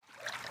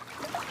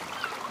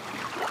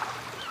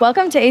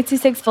Welcome to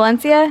 826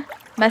 Valencia,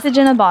 message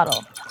in a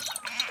bottle.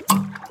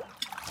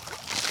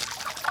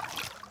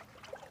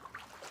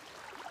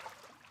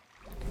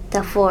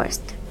 The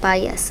Forest by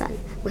Yesun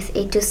with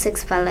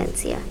 826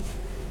 Valencia.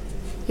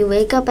 You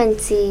wake up and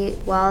see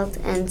wild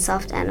and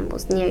soft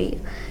animals near you.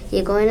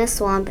 You go in a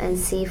swamp and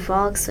see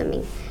frogs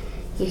swimming.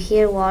 You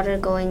hear water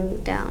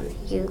going down.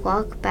 You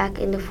walk back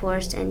in the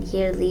forest and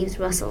hear leaves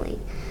rustling.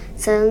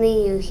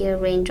 Suddenly you hear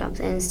raindrops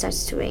and it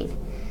starts to rain.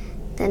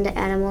 Then the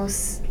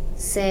animals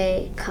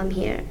say, "Come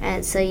here."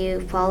 And so you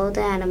follow the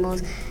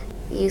animals.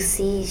 You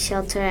see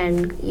shelter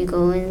and you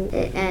go in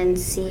it and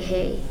see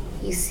hay.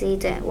 You see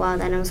the wild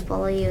animals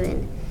follow you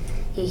in.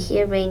 You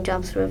hear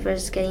raindrops,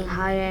 rivers getting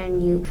higher,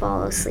 and you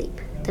fall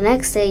asleep. The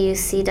next day you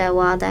see the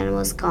wild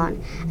animals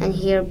gone and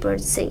hear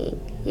birds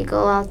singing. You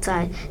go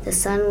outside. The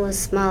sun was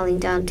smiling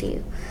down to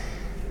you.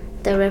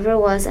 The river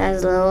was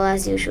as low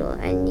as usual,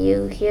 and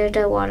you hear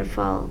the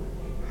waterfall.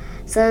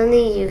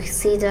 Suddenly you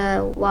see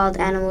the wild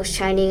animals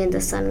shining in the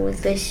sun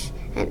with fish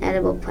and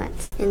edible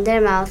plants in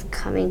their mouth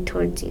coming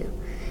towards you.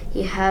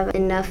 You have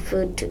enough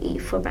food to eat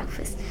for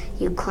breakfast.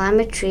 You climb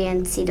a tree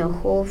and see the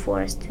whole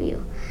forest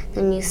view.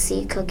 Then you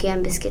see Cookie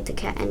and Biscuit, the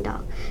cat and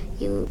dog.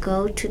 You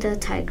go to the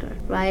tiger,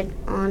 ride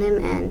on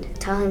him and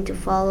tell him to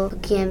follow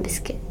Cookie and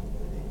Biscuit.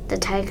 The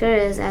tiger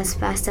is as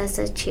fast as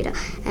a cheetah,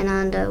 and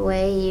on the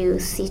way you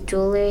see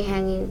jewelry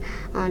hanging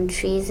on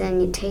trees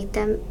and you take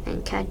them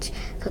and catch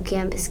Cookie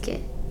and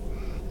Biscuit.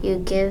 You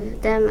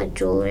give them a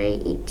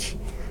jewelry each.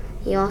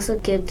 You also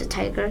give the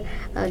tiger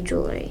a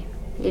jewelry.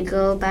 You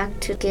go back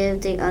to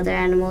give the other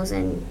animals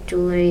and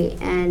jewelry,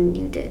 and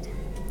you did.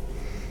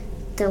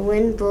 The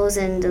wind blows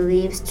and the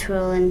leaves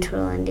twirl and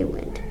twirl in the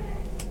wind.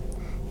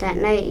 That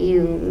night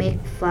you make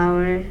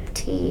flower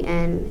tea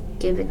and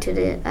give it to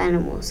the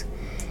animals.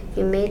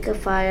 You make a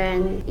fire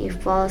and you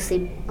fall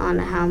asleep on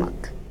a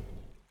hammock.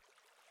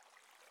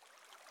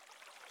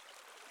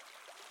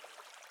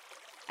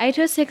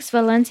 826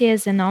 Valencia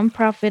is a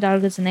non-profit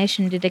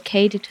organization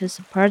dedicated to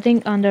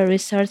supporting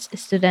under-researched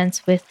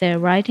students with their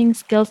writing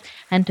skills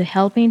and to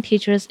helping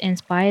teachers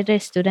inspire their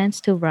students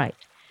to write.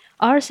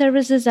 Our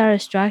services are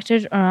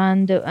structured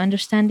around the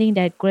understanding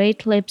that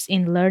great leaps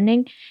in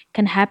learning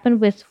can happen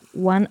with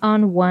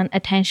one-on-one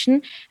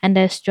attention and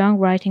that strong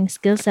writing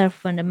skills are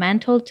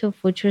fundamental to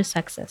future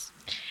success.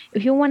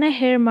 If you want to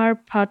hear more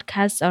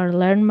podcasts or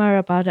learn more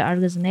about the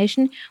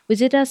organization,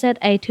 visit us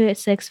at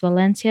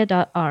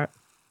 826valencia.org.